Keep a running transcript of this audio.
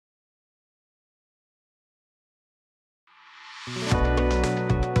Video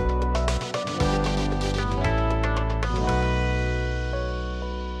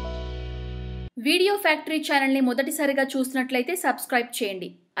factory channel ని మొదటిసారిగా చూస్తున్నట్లయితే సబ్స్క్రైబ్ చేయండి.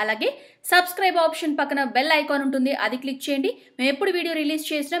 అలాగే సబ్స్క్రైబ్ ఆప్షన్ పక్కన బెల్ ఐకాన్ ఉంటుంది, అది క్లిక్ చేయండి. మేము ఎప్పుడు వీడియో రిలీజ్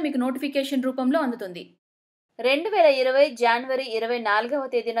చేసినా మీకు నోటిఫికేషన్ రూపంలో అందుతుంది. 2020 జనవరి 24వ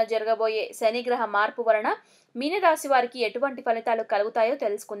తేదీన జరగబోయే శనిగ్రహ మార్పు వలన మీనరాశి వారికి ఎటువంటి ఫలితాలు కలుగుతాయో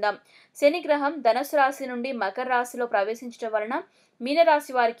తెలుసుకుందాం. శనిగ్రహం ధనుసు రాశి నుండి మకర రాశిలో ప్రవేశించడం వలన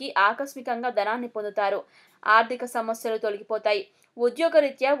మీనరాశి వారికి ఆకస్మికంగా ధనాన్ని పొందుతారు. ఆర్థిక సమస్యలు తొలగిపోతాయి.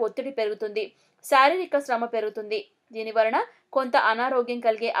 ఉద్యోగరీత్యా ఒత్తిడి పెరుగుతుంది. శారీరక శ్రమ పెరుగుతుంది. దీని వలన కొంత అనారోగ్యం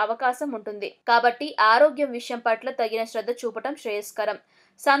కలిగే అవకాశం ఉంటుంది. కాబట్టి ఆరోగ్యం విషయం పట్ల తగిన శ్రద్ధ చూపటం శ్రేయస్కరం.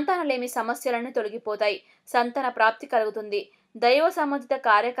 సంతానలేమి సమస్యలను తొలగిపోతాయి. సంతాన ప్రాప్తి కలుగుతుంది. దైవ సంబంధిత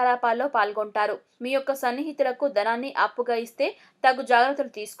కార్యకలాపాల్లో పాల్గొంటారు. మీ యొక్క సన్నిహితులకు ధనాన్ని అప్పుగా ఇస్తే తగు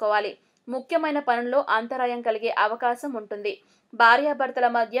జాగ్రత్తలు తీసుకోవాలి. ముఖ్యమైన పనుల్లో అంతరాయం కలిగే అవకాశం ఉంటుంది. భార్యాభర్తల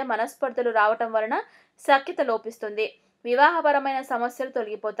మధ్య మనస్పర్ధలు రావటం వలన సఖ్యత లోపిస్తుంది. వివాహపరమైన సమస్యలు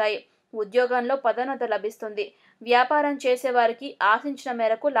తొలగిపోతాయి. ఉద్యోగంలో పదోన్నతి లభిస్తుంది. వ్యాపారం చేసేవారికి ఆశించిన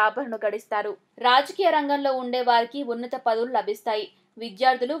మేరకు లాభాలను గడిస్తారు. రాజకీయ రంగంలో ఉండే వారికి ఉన్నత పదవులు లభిస్తాయి.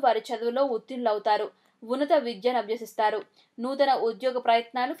 విద్యార్థులు వారి చదువులో ఉత్తీర్ణులవుతారు. ఉన్నత విద్యను అభ్యసిస్తారు. నూతన ఉద్యోగ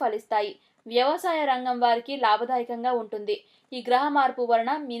ప్రయత్నాలు ఫలిస్తాయి. వ్యవసాయ రంగం వారికి లాభదాయకంగా ఉంటుంది. ఈ గ్రహ మార్పు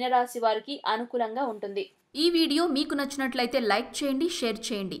వలన మీనరాశి వారికి అనుకూలంగా ఉంటుంది. ఈ వీడియో మీకు నచ్చినట్లయితే లైక్ చేయండి, షేర్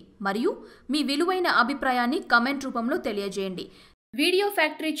చేయండి మరియు మీ విలువైన అభిప్రాయాన్ని కామెంట్ రూపంలో తెలియజేయండి. వీడియో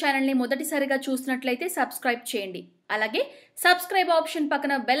ఫ్యాక్టరీ ఛానల్ని మొదటిసారిగా చూస్తున్నట్లయితే సబ్స్క్రైబ్ చేయండి. అలాగే సబ్స్క్రైబ్ ఆప్షన్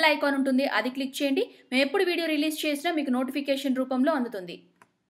పక్కన బెల్ ఐకాన్ ఉంటుంది, అది క్లిక్ చేయండి. మేము ఎప్పుడు వీడియో రిలీజ్ చేసినా మీకు నోటిఫికేషన్ రూపంలో అందుతుంది.